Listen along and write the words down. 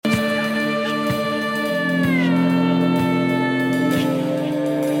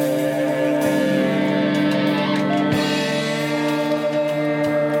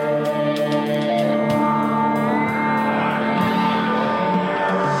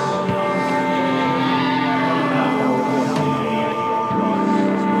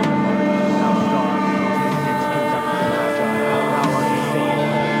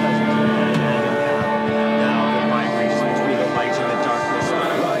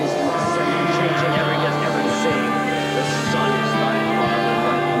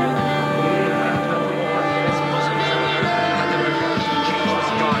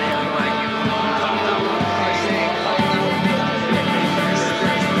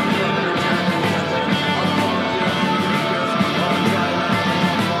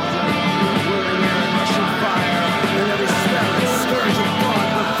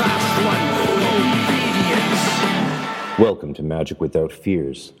Magic Without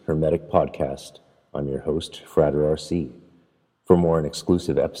Fears Hermetic Podcast. I'm your host, Frater RC. For more and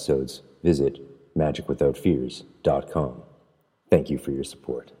exclusive episodes, visit magicwithoutfears.com. Thank you for your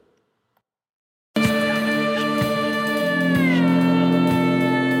support.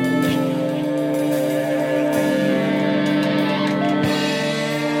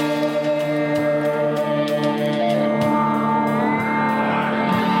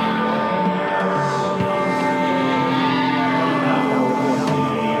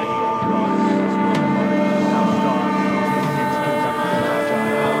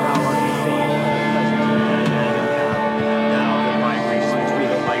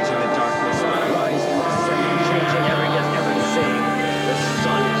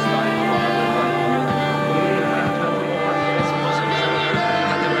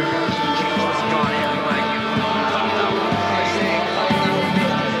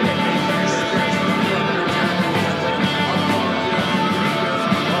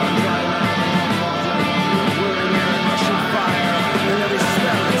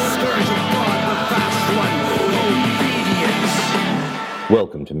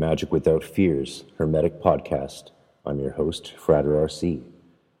 Welcome to Magic Without Fears Hermetic Podcast. I'm your host, Frater RC.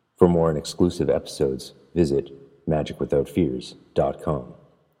 For more and exclusive episodes, visit magicwithoutfears.com.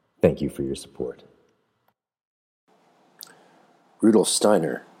 Thank you for your support. Rudolf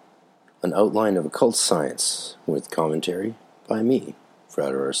Steiner, An Outline of Occult Science, with commentary by me,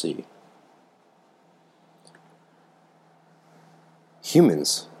 Frater RC.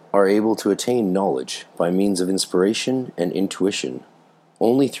 Humans are able to attain knowledge by means of inspiration and intuition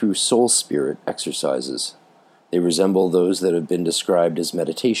only through soul spirit exercises. They resemble those that have been described as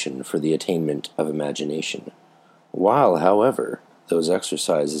meditation for the attainment of imagination. While, however, those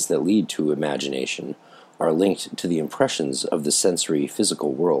exercises that lead to imagination are linked to the impressions of the sensory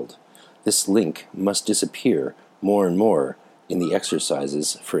physical world, this link must disappear more and more in the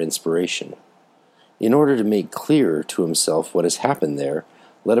exercises for inspiration. In order to make clear to himself what has happened there,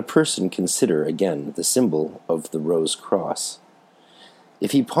 let a person consider again the symbol of the rose cross.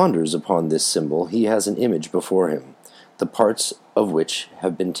 If he ponders upon this symbol, he has an image before him, the parts of which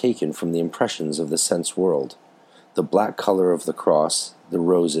have been taken from the impressions of the sense world, the black color of the cross, the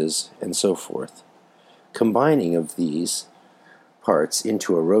roses, and so forth. Combining of these parts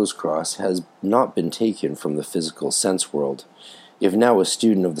into a rose cross has not been taken from the physical sense world. If now a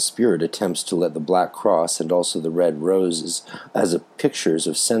student of the spirit attempts to let the black cross and also the red roses as pictures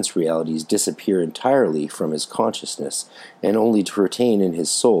of sense realities disappear entirely from his consciousness, and only to retain in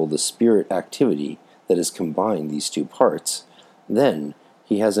his soul the spirit activity that has combined these two parts, then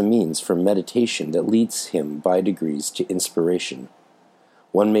he has a means for meditation that leads him by degrees to inspiration.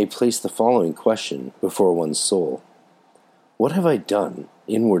 One may place the following question before one's soul: what have I done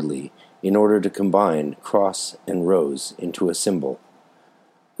inwardly in order to combine cross and rose into a symbol?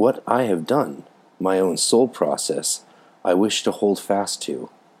 What I have done, my own soul process, I wish to hold fast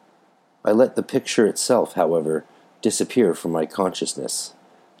to. I let the picture itself, however, disappear from my consciousness.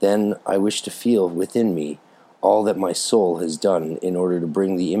 Then I wish to feel within me all that my soul has done in order to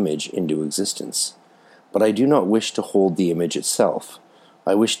bring the image into existence. But I do not wish to hold the image itself.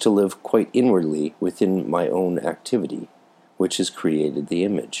 I wish to live quite inwardly within my own activity, which has created the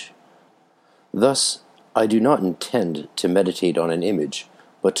image. Thus, I do not intend to meditate on an image,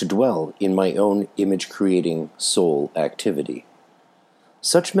 but to dwell in my own image-creating soul activity.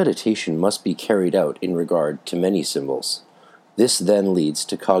 Such meditation must be carried out in regard to many symbols. This then leads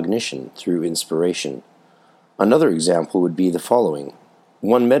to cognition through inspiration. Another example would be the following.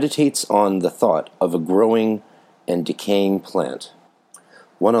 One meditates on the thought of a growing and decaying plant.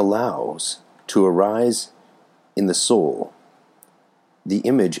 One allows to arise in the soul the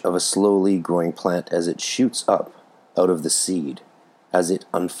image of a slowly growing plant as it shoots up out of the seed, as it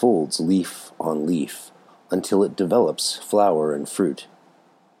unfolds leaf on leaf, until it develops flower and fruit.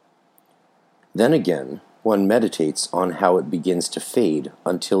 Then again, one meditates on how it begins to fade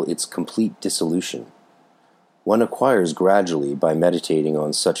until its complete dissolution. One acquires gradually, by meditating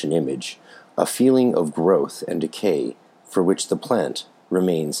on such an image, a feeling of growth and decay for which the plant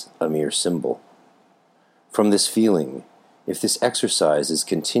remains a mere symbol. From this feeling, if this exercise is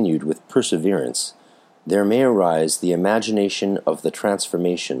continued with perseverance, there may arise the imagination of the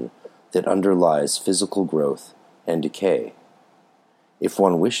transformation that underlies physical growth and decay. If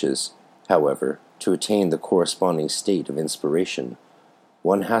one wishes, however, to attain the corresponding state of inspiration,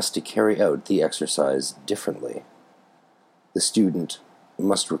 one has to carry out the exercise differently. The student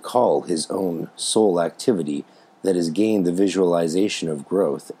must recall his own soul activity that has gained the visualization of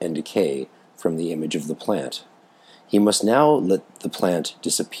growth and decay from the image of the plant. He must now let the plant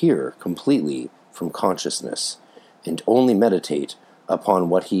disappear completely from consciousness, and only meditate upon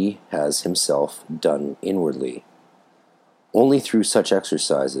what he has himself done inwardly. Only through such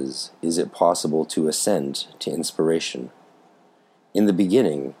exercises is it possible to ascend to inspiration. In the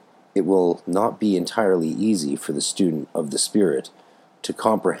beginning, it will not be entirely easy for the student of the Spirit to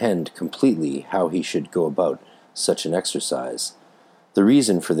comprehend completely how he should go about such an exercise. The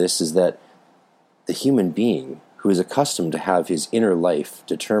reason for this is that the human being, who is accustomed to have his inner life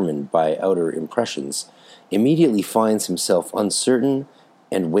determined by outer impressions, immediately finds himself uncertain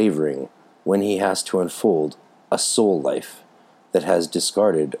and wavering when he has to unfold a soul life that has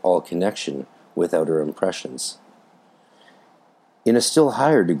discarded all connection with outer impressions. In a still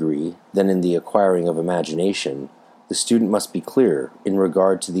higher degree than in the acquiring of imagination, the student must be clear in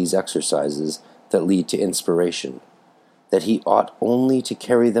regard to these exercises that lead to inspiration, that he ought only to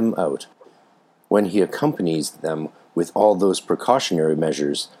carry them out when he accompanies them with all those precautionary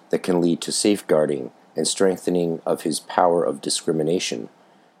measures that can lead to safeguarding and strengthening of his power of discrimination,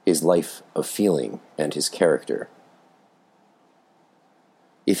 his life of feeling, and his character.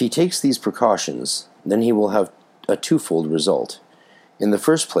 If he takes these precautions, then he will have a twofold result. In the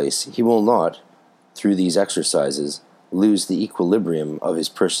first place, he will not, through these exercises, lose the equilibrium of his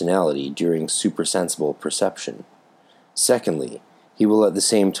personality during supersensible perception. Secondly, he will at the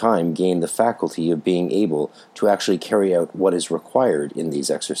same time gain the faculty of being able to actually carry out what is required in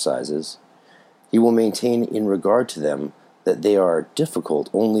these exercises. He will maintain in regard to them that they are difficult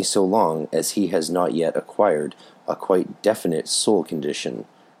only so long as he has not yet acquired a quite definite soul condition,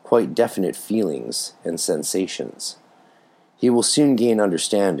 quite definite feelings and sensations. He will soon gain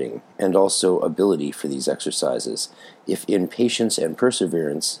understanding and also ability for these exercises, if in patience and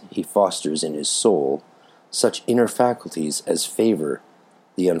perseverance he fosters in his soul such inner faculties as favor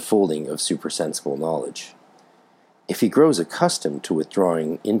the unfolding of supersensible knowledge. If he grows accustomed to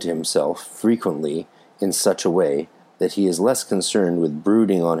withdrawing into himself frequently in such a way that he is less concerned with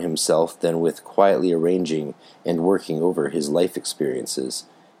brooding on himself than with quietly arranging and working over his life experiences,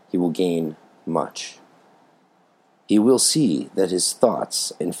 he will gain much. He will see that his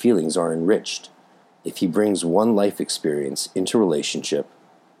thoughts and feelings are enriched if he brings one life experience into relationship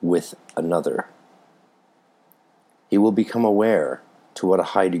with another. He will become aware to what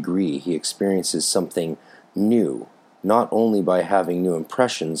a high degree he experiences something new, not only by having new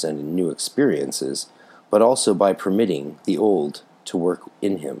impressions and new experiences, but also by permitting the old to work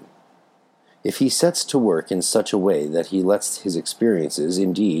in him. If he sets to work in such a way that he lets his experiences,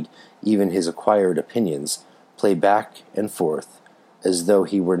 indeed even his acquired opinions, play back and forth as though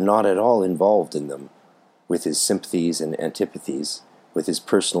he were not at all involved in them, with his sympathies and antipathies, with his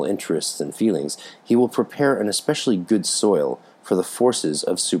personal interests and feelings, he will prepare an especially good soil for the forces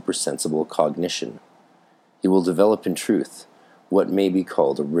of supersensible cognition. He will develop in truth what may be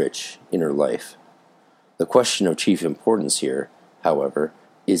called a rich inner life. The question of chief importance here, however,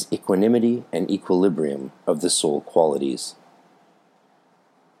 is equanimity and equilibrium of the soul qualities.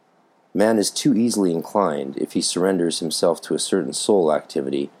 Man is too easily inclined, if he surrenders himself to a certain soul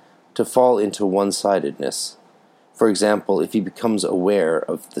activity, to fall into one-sidedness. For example, if he becomes aware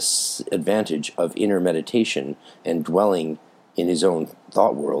of the advantage of inner meditation and dwelling in his own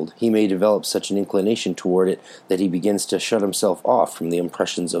thought world, he may develop such an inclination toward it that he begins to shut himself off from the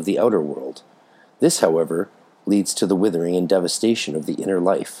impressions of the outer world. This, however, leads to the withering and devastation of the inner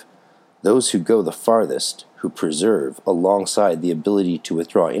life. Those who go the farthest, who preserve, alongside the ability to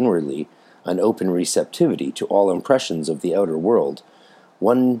withdraw inwardly, an open receptivity to all impressions of the outer world,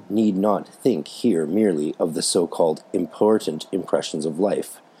 one need not think here merely of the so-called important impressions of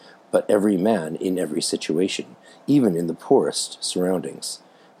life, but every man in every situation, even in the poorest surroundings,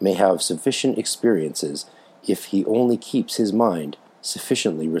 may have sufficient experiences if he only keeps his mind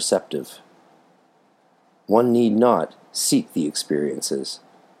sufficiently receptive. One need not seek the experiences.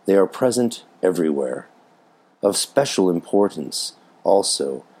 They are present everywhere. Of special importance,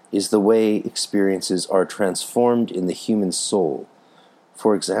 also, is the way experiences are transformed in the human soul.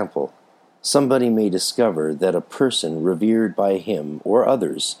 For example, somebody may discover that a person revered by him or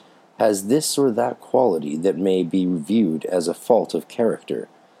others has this or that quality that may be viewed as a fault of character.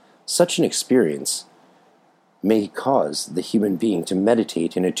 Such an experience may cause the human being to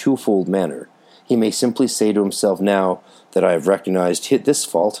meditate in a twofold manner. He may simply say to himself, now that I have recognized this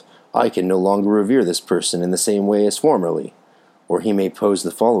fault, I can no longer revere this person in the same way as formerly. Or he may pose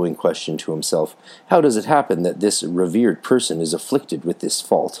the following question to himself, how does it happen that this revered person is afflicted with this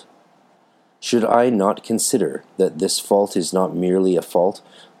fault? Should I not consider that this fault is not merely a fault,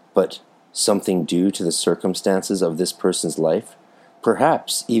 but something due to the circumstances of this person's life,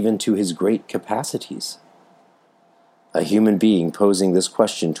 perhaps even to his great capacities? A human being posing this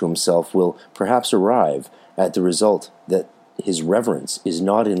question to himself will perhaps arrive at the result that his reverence is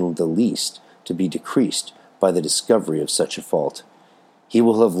not in the least to be decreased by the discovery of such a fault. He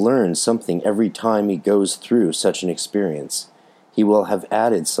will have learned something every time he goes through such an experience. He will have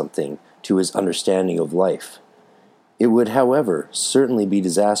added something to his understanding of life. It would, however, certainly be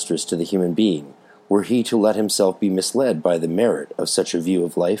disastrous to the human being were he to let himself be misled by the merit of such a view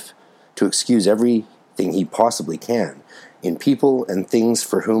of life, to excuse everything he possibly can in people and things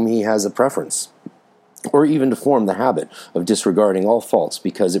for whom he has a preference, or even to form the habit of disregarding all faults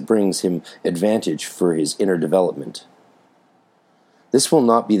because it brings him advantage for his inner development. This will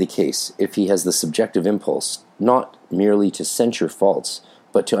not be the case if he has the subjective impulse not merely to censure faults,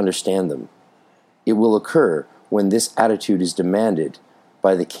 but to understand them. It will occur when this attitude is demanded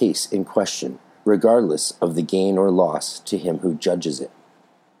by the case in question, regardless of the gain or loss to him who judges it.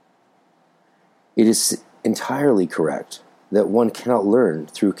 It is entirely correct that one cannot learn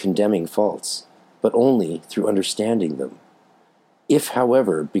through condemning faults, but only through understanding them. If,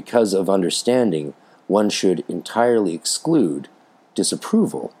 however, because of understanding, one should entirely exclude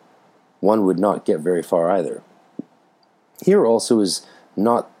disapproval, one would not get very far either. Here also it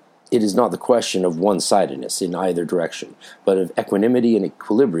is not the question of one-sidedness in either direction, but of equanimity and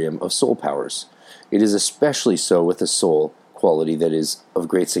equilibrium of soul powers. It is especially so with the soul quality that is of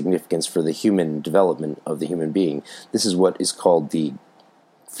great significance for the human development of the human being. This is what is called the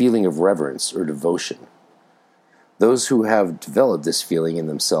feeling of reverence or devotion. Those who have developed this feeling in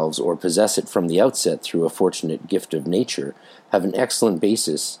themselves or possess it from the outset through a fortunate gift of nature have an excellent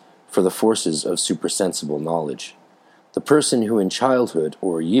basis for the forces of supersensible knowledge. The person who in childhood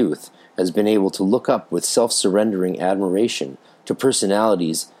or youth has been able to look up with self-surrendering admiration to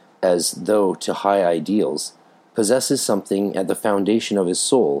personalities as though to high ideals possesses something at the foundation of his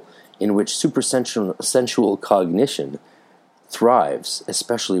soul in which supersensual cognition thrives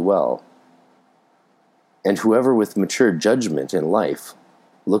especially well. And whoever with mature judgment in life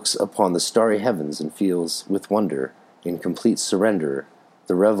looks upon the starry heavens and feels with wonder, in complete surrender,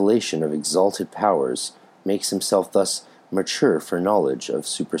 the revelation of exalted powers, makes himself thus mature for knowledge of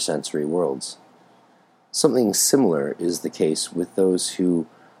supersensory worlds. Something similar is the case with those who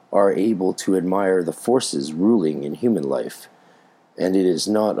are able to admire the forces ruling in human life, and it is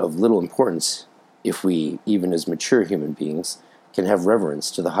not of little importance if we, even as mature human beings, can have reverence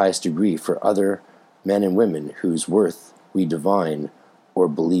to the highest degree for other men and women whose worth we divine or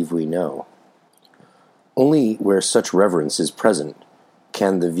believe we know. Only where such reverence is present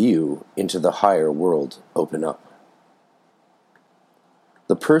can the view into the higher world open up.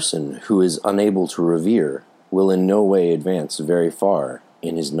 The person who is unable to revere will in no way advance very far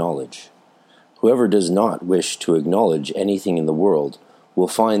in his knowledge. Whoever does not wish to acknowledge anything in the world will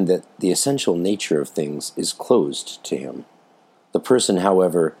find that the essential nature of things is closed to him. The person,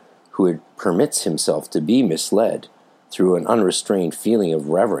 however, who permits himself to be misled through an unrestrained feeling of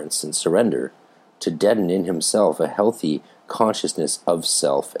reverence and surrender, to deaden in himself a healthy consciousness of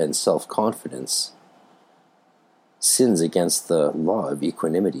self and self-confidence, sins against the law of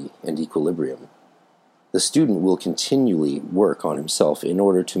equanimity and equilibrium. The student will continually work on himself in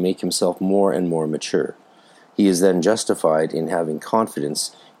order to make himself more and more mature. He is then justified in having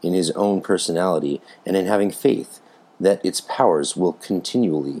confidence in his own personality and in having faith that its powers will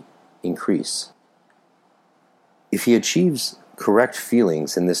continually increase. If he achieves correct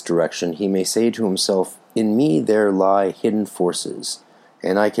feelings in this direction, he may say to himself, "In me there lie hidden forces,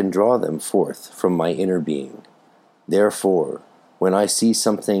 and I can draw them forth from my inner being. Therefore, when I see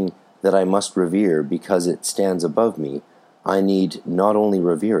something that I must revere because it stands above me, I need not only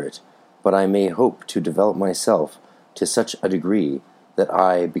revere it, but I may hope to develop myself to such a degree that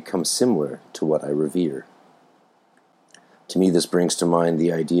I become similar to what I revere." To me, this brings to mind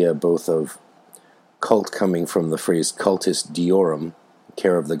the idea both of cult coming from the phrase cultus deorum,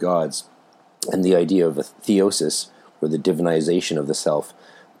 care of the gods, and the idea of a theosis, or the divinization of the self,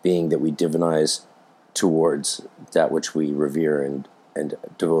 being that we divinize towards that which we revere and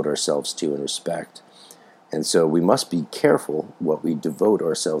devote ourselves to and respect. And so we must be careful what we devote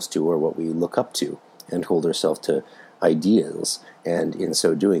ourselves to or what we look up to and hold ourselves to ideals, and in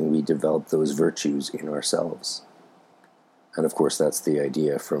so doing we develop those virtues in ourselves. And of course that's the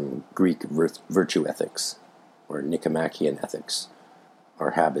idea from Greek virtue ethics, or Nicomachean ethics.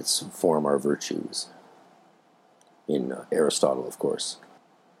 Our habits form our virtues, in Aristotle, of course.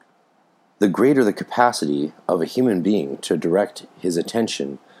 The greater the capacity of a human being to direct his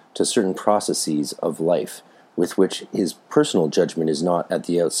attention to certain processes of life with which his personal judgment is not at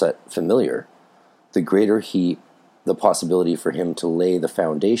the outset familiar, the greater the possibility for him to lay the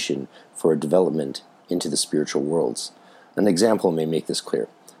foundation for a development into the spiritual worlds. An example may make this clear.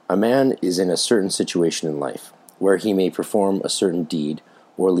 A man is in a certain situation in life, where he may perform a certain deed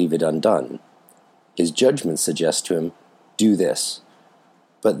or leave it undone. His judgment suggests to him, do this.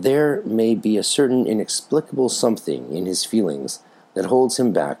 But there may be a certain inexplicable something in his feelings that holds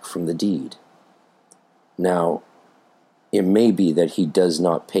him back from the deed. Now, it may be that he does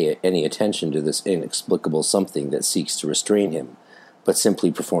not pay any attention to this inexplicable something that seeks to restrain him, but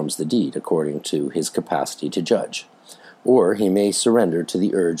simply performs the deed according to his capacity to judge. Or he may surrender to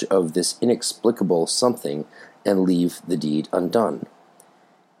the urge of this inexplicable something and leave the deed undone.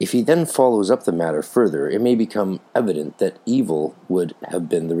 If he then follows up the matter further, it may become evident that evil would have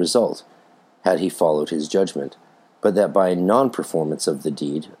been the result, had he followed his judgment, but that by non-performance of the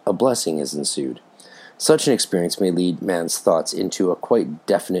deed, a blessing has ensued. Such an experience may lead man's thoughts into a quite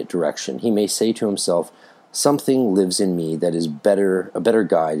definite direction. He may say to himself, something lives in me that is a better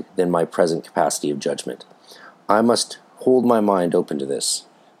guide than my present capacity of judgment. I must hold my mind open to this.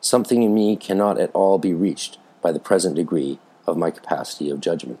 Something in me cannot at all be reached by the present degree of my capacity of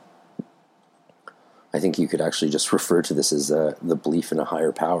judgment. I think you could actually just refer to this as the belief in a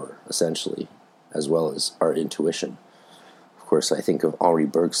higher power, essentially, as well as our intuition. Of course, I think of Henri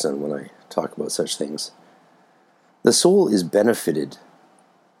Bergson when I talk about such things. The soul is benefited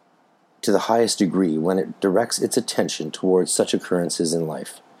to the highest degree when it directs its attention towards such occurrences in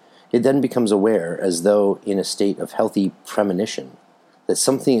life. It then becomes aware, as though in a state of healthy premonition, that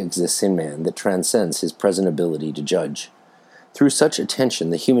something exists in man that transcends his present ability to judge. Through such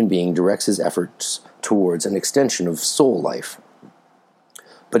attention, the human being directs his efforts towards an extension of soul life.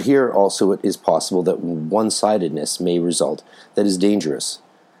 But here also it is possible that one-sidedness may result that is dangerous.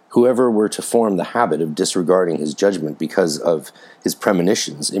 Whoever were to form the habit of disregarding his judgment because of his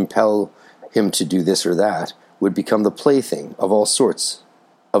premonitions, impel him to do this or that, would become the plaything of all sorts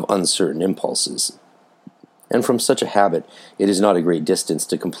of uncertain impulses. And from such a habit, it is not a great distance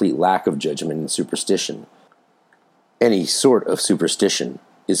to complete lack of judgment and superstition. Any sort of superstition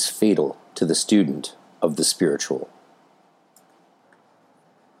is fatal to the student of the spiritual.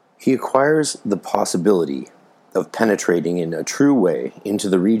 He acquires the possibility of penetrating in a true way into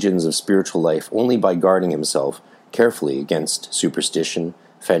the regions of spiritual life only by guarding himself carefully against superstition,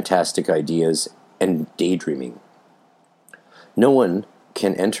 fantastic ideas, and daydreaming. No one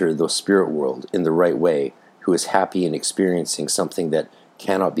can enter the spirit world in the right way who is happy in experiencing something that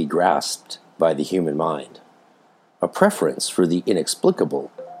cannot be grasped by the human mind. A preference for the inexplicable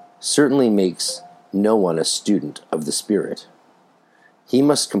certainly makes no one a student of the spirit. He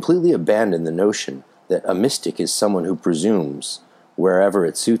must completely abandon the notion that a mystic is someone who presumes, wherever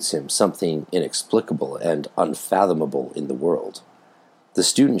it suits him, something inexplicable and unfathomable in the world. The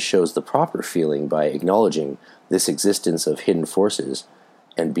student shows the proper feeling by acknowledging this existence of hidden forces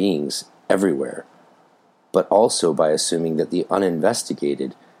and beings everywhere, but also by assuming that the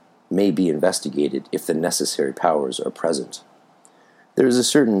uninvestigated may be investigated if the necessary powers are present. There is a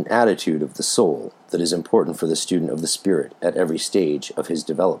certain attitude of the soul that is important for the student of the spirit at every stage of his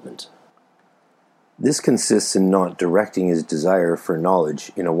development. This consists in not directing his desire for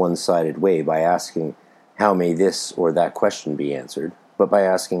knowledge in a one-sided way by asking, how may this or that question be answered, but by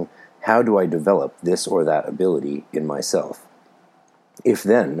asking, how do I develop this or that ability in myself? If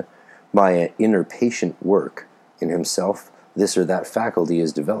then, by an inner patient work in himself, this or that faculty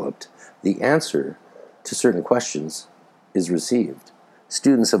is developed, the answer to certain questions is received.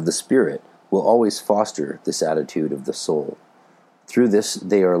 Students of the spirit will always foster this attitude of the soul. Through this,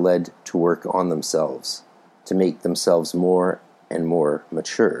 they are led to work on themselves, to make themselves more and more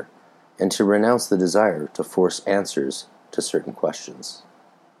mature, and to renounce the desire to force answers to certain questions.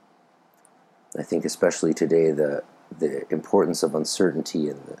 I think especially today, the importance of uncertainty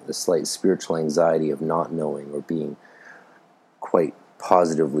and the slight spiritual anxiety of not knowing or being quite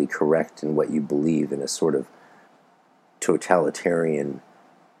positively correct in what you believe in a sort of totalitarian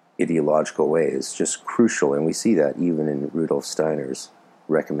ideological way is just crucial, and we see that even in Rudolf Steiner's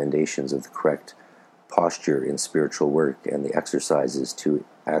recommendations of the correct posture in spiritual work and the exercises to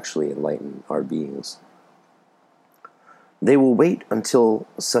actually enlighten our beings. They will wait until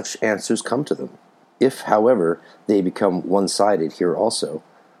such answers come to them. If, however, they become one-sided here also,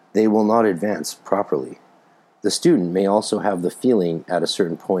 they will not advance properly. The student may also have the feeling at a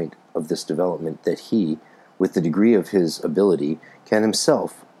certain point of this development that he, with the degree of his ability, can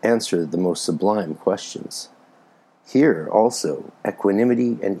himself answer the most sublime questions. Here also,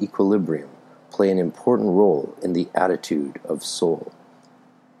 equanimity and equilibrium play an important role in the attitude of soul.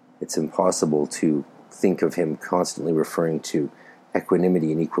 It's impossible to think of him constantly referring to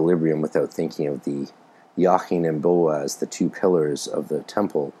equanimity and equilibrium without thinking of the Jachin and Boaz, the two pillars of the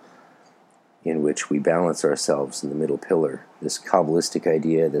temple, in which we balance ourselves in the middle pillar. This Kabbalistic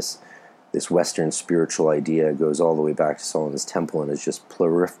idea, this Western spiritual idea goes all the way back to Solomon's Temple and is just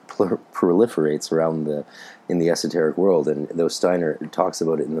proliferates around in the esoteric world. And though Steiner talks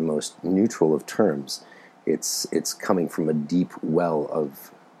about it in the most neutral of terms, it's coming from a deep well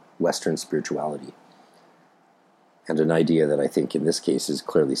of Western spirituality, and an idea that I think in this case is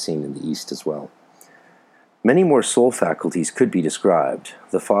clearly seen in the East as well. Many more soul faculties could be described,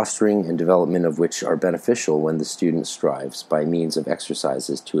 the fostering and development of which are beneficial when the student strives by means of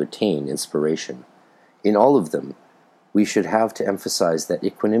exercises to attain inspiration. In all of them, we should have to emphasize that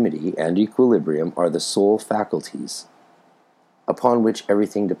equanimity and equilibrium are the soul faculties upon which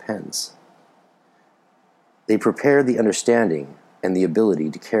everything depends. They prepare the understanding and the ability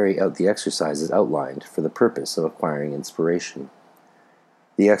to carry out the exercises outlined for the purpose of acquiring inspiration.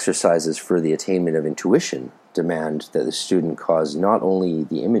 The exercises for the attainment of intuition demand that the student cause not only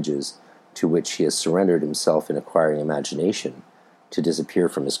the images to which he has surrendered himself in acquiring imagination to disappear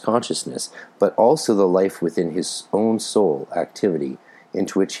from his consciousness, but also the life within his own soul activity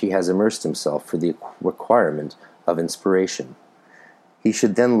into which he has immersed himself for the requirement of inspiration. He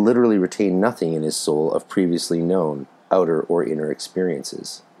should then literally retain nothing in his soul of previously known outer or inner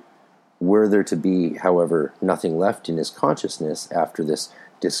experiences. Were there to be, however, nothing left in his consciousness after this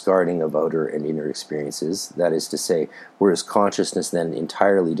discarding of outer and inner experiences, that is to say, were his consciousness then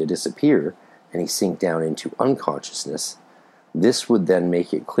entirely to disappear and he sink down into unconsciousness, this would then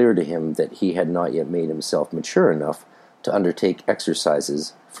make it clear to him that he had not yet made himself mature enough to undertake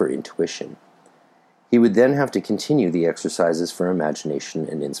exercises for intuition. He would then have to continue the exercises for imagination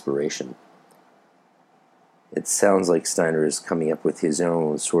and inspiration. It sounds like Steiner is coming up with his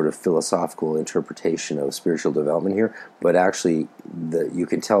own sort of philosophical interpretation of spiritual development here, but actually you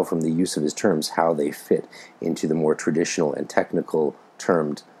can tell from the use of his terms how they fit into the more traditional and technical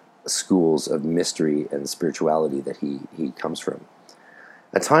termed schools of mystery and spirituality that he comes from.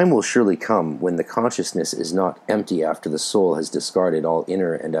 A time will surely come when the consciousness is not empty after the soul has discarded all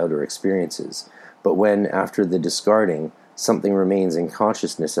inner and outer experiences, but when, after the discarding, something remains in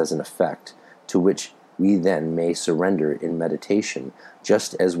consciousness as an effect, to which we then may surrender in meditation,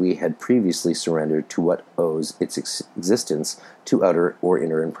 just as we had previously surrendered to what owes its existence to outer or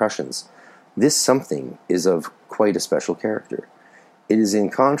inner impressions. This something is of quite a special character. It is in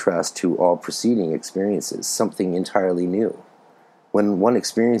contrast to all preceding experiences, something entirely new. When one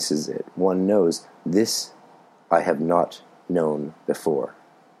experiences it, one knows, this I have not known before.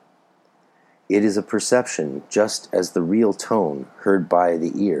 It is a perception, just as the real tone heard by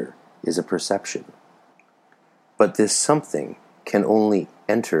the ear is a perception. But this something can only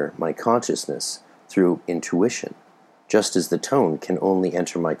enter my consciousness through intuition, just as the tone can only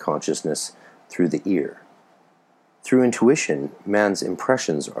enter my consciousness through the ear. Through intuition, man's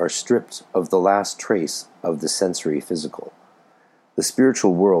impressions are stripped of the last trace of the sensory physical. The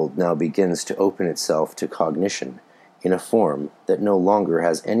spiritual world now begins to open itself to cognition in a form that no longer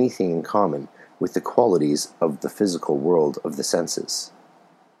has anything in common with the qualities of the physical world of the senses.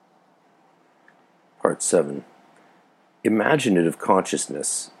 Part 7. Imaginative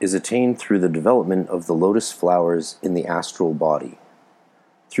consciousness is attained through the development of the lotus flowers in the astral body.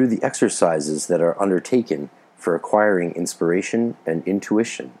 Through the exercises that are undertaken for acquiring inspiration and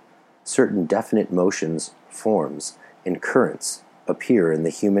intuition, certain definite motions, forms, and currents appear in the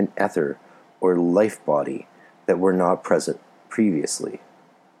human ether or life body that were not present previously.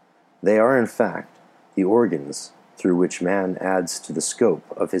 They are, in fact, the organs through which man adds to the scope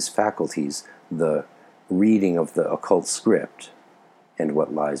of his faculties the reading of the occult script and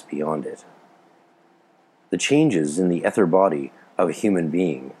what lies beyond it. The changes in the ether body of a human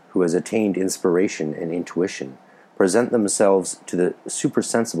being who has attained inspiration and intuition present themselves to the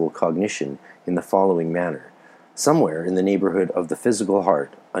supersensible cognition in the following manner. Somewhere in the neighborhood of the physical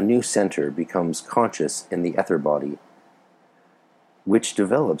heart, a new center becomes conscious in the ether body, which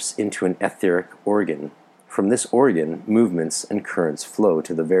develops into an etheric organ. From this organ, movements and currents flow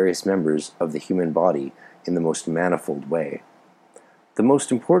to the various members of the human body in the most manifold way. The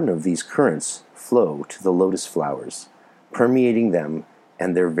most important of these currents flow to the lotus flowers, permeating them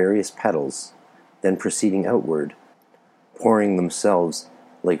and their various petals, then proceeding outward, pouring themselves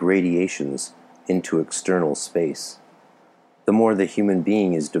like radiations into external space. The more the human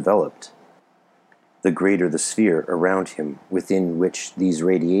being is developed, the greater the sphere around him within which these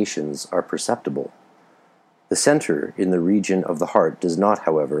radiations are perceptible. The center in the region of the heart does not,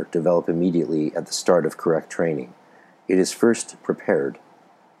 however, develop immediately at the start of correct training. It is first prepared.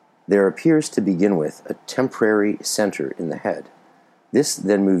 There appears to begin with a temporary center in the head. This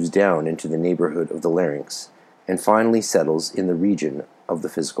then moves down into the neighborhood of the larynx and finally settles in the region of the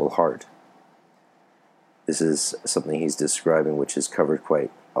physical heart. This is something he's describing, which is covered quite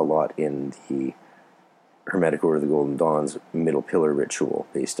a lot in the Hermetic Order of the Golden Dawn's Middle Pillar ritual,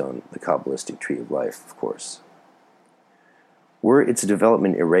 based on the Kabbalistic Tree of Life, of course. Were its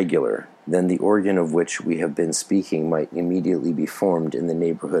development irregular, then the organ of which we have been speaking might immediately be formed in the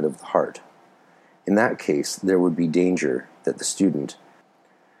neighborhood of the heart. In that case, there would be danger that the student,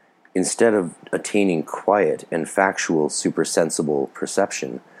 instead of attaining quiet and factual supersensible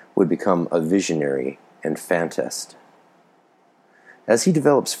perception, would become a visionary and phantast. As he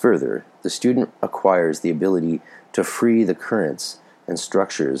develops further, the student acquires the ability to free the currents and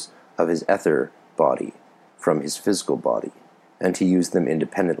structures of his ether body from his physical body, and to use them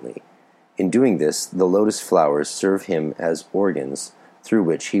independently. In doing this, the lotus flowers serve him as organs through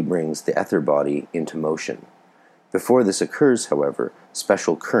which he brings the ether body into motion. Before this occurs, however,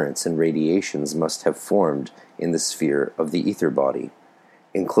 special currents and radiations must have formed in the sphere of the ether body,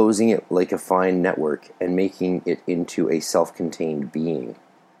 enclosing it like a fine network and making it into a self-contained being.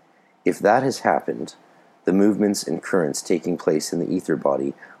 If that has happened, the movements and currents taking place in the ether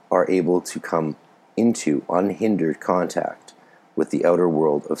body are able to come into unhindered contact with the outer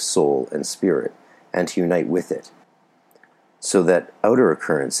world of soul and spirit, and to unite with it, so that outer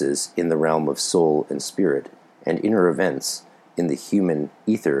occurrences in the realm of soul and spirit and inner events in the human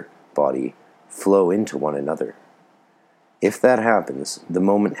ether body flow into one another. If that happens, the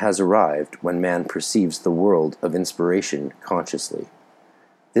moment has arrived when man perceives the world of inspiration consciously.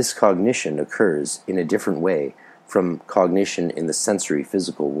 This cognition occurs in a different way from cognition in the sensory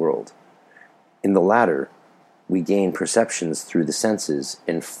physical world. In the latter, we gain perceptions through the senses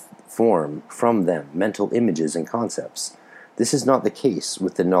and form from them mental images and concepts. This is not the case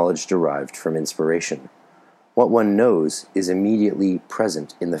with the knowledge derived from inspiration. What one knows is immediately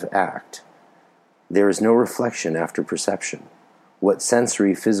present in the act. There is no reflection after perception. What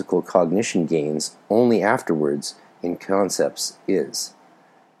sensory physical cognition gains only afterwards in concepts is,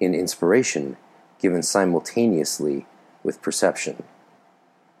 in inspiration, given simultaneously with perception.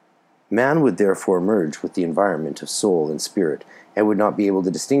 Man would therefore merge with the environment of soul and spirit, and would not be able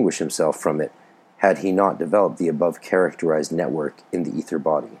to distinguish himself from it had he not developed the above characterized network in the ether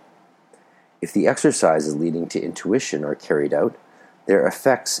body. If the exercises leading to intuition are carried out, their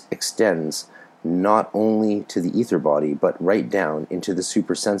effects extends not only to the ether body, but right down into the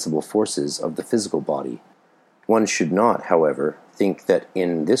supersensible forces of the physical body. One should not, however, think that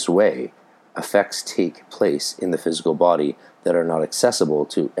in this way effects take place in the physical body that are not accessible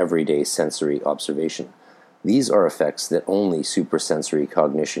to everyday sensory observation. These are effects that only supersensory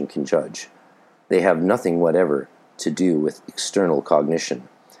cognition can judge. They have nothing whatever to do with external cognition.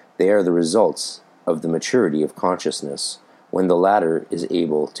 They are the results of the maturity of consciousness, when the latter is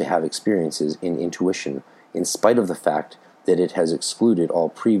able to have experiences in intuition, in spite of the fact that it has excluded all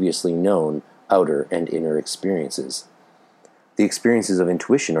previously known outer and inner experiences. The experiences of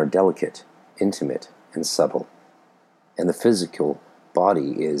intuition are delicate, intimate, and subtle, and the physical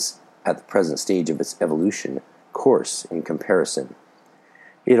body is, at the present stage of its evolution, coarse in comparison.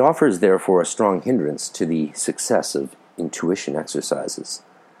 It offers therefore a strong hindrance to the success of intuition exercises.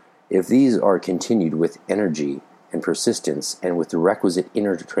 If these are continued with energy and persistence, and with the requisite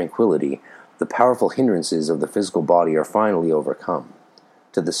inner tranquility, the powerful hindrances of the physical body are finally overcome.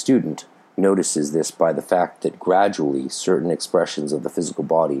 To the student, notices this by the fact that gradually certain expressions of the physical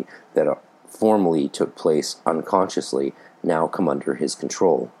body that formerly took place unconsciously now come under his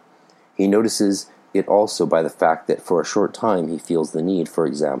control. He notices it also by the fact that for a short time he feels the need, for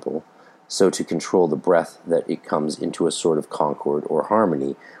example, so to control the breath that it comes into a sort of concord or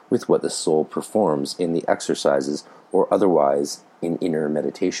harmony with what the soul performs in the exercises or otherwise in inner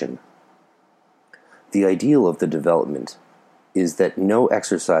meditation. The ideal of the development is that no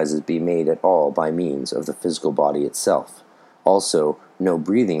exercises be made at all by means of the physical body itself. Also, no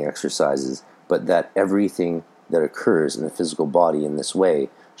breathing exercises, but that everything that occurs in the physical body in this way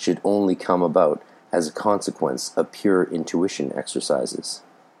should only come about as a consequence of pure intuition exercises.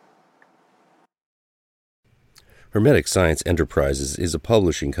 Hermetic Science Enterprises is a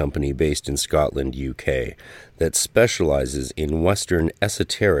publishing company based in Scotland, UK, that specializes in Western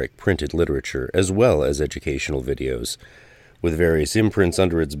esoteric printed literature as well as educational videos. With various imprints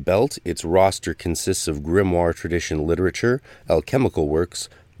under its belt, its roster consists of grimoire tradition literature, alchemical works,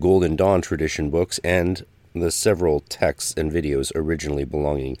 Golden Dawn tradition books, and the several texts and videos originally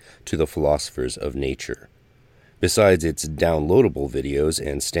belonging to the philosophers of nature. Besides its downloadable videos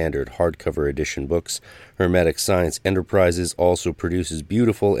and standard hardcover edition books, Hermetic Science Enterprises also produces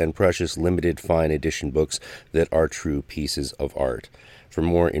beautiful and precious limited fine edition books that are true pieces of art. For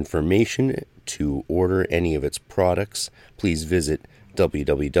more information, to order any of its products, please visit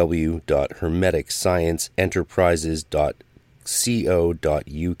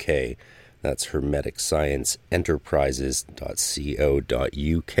www.hermeticscienceenterprises.co.uk. That's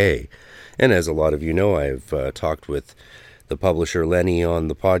hermeticscienceenterprises.co.uk. And as a lot of you know, I've talked with the publisher Lenny on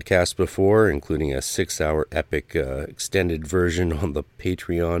the podcast before, including a 6-hour epic extended version on the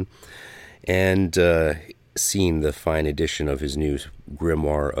Patreon, and seen the fine edition of his new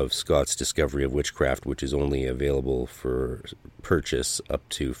grimoire of Scott's Discovery of Witchcraft, which is only available for purchase up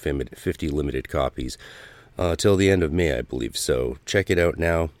to 50 limited copies till the end of May, I believe. So check it out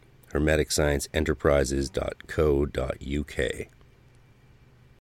now, hermeticscienceenterprises.co.uk.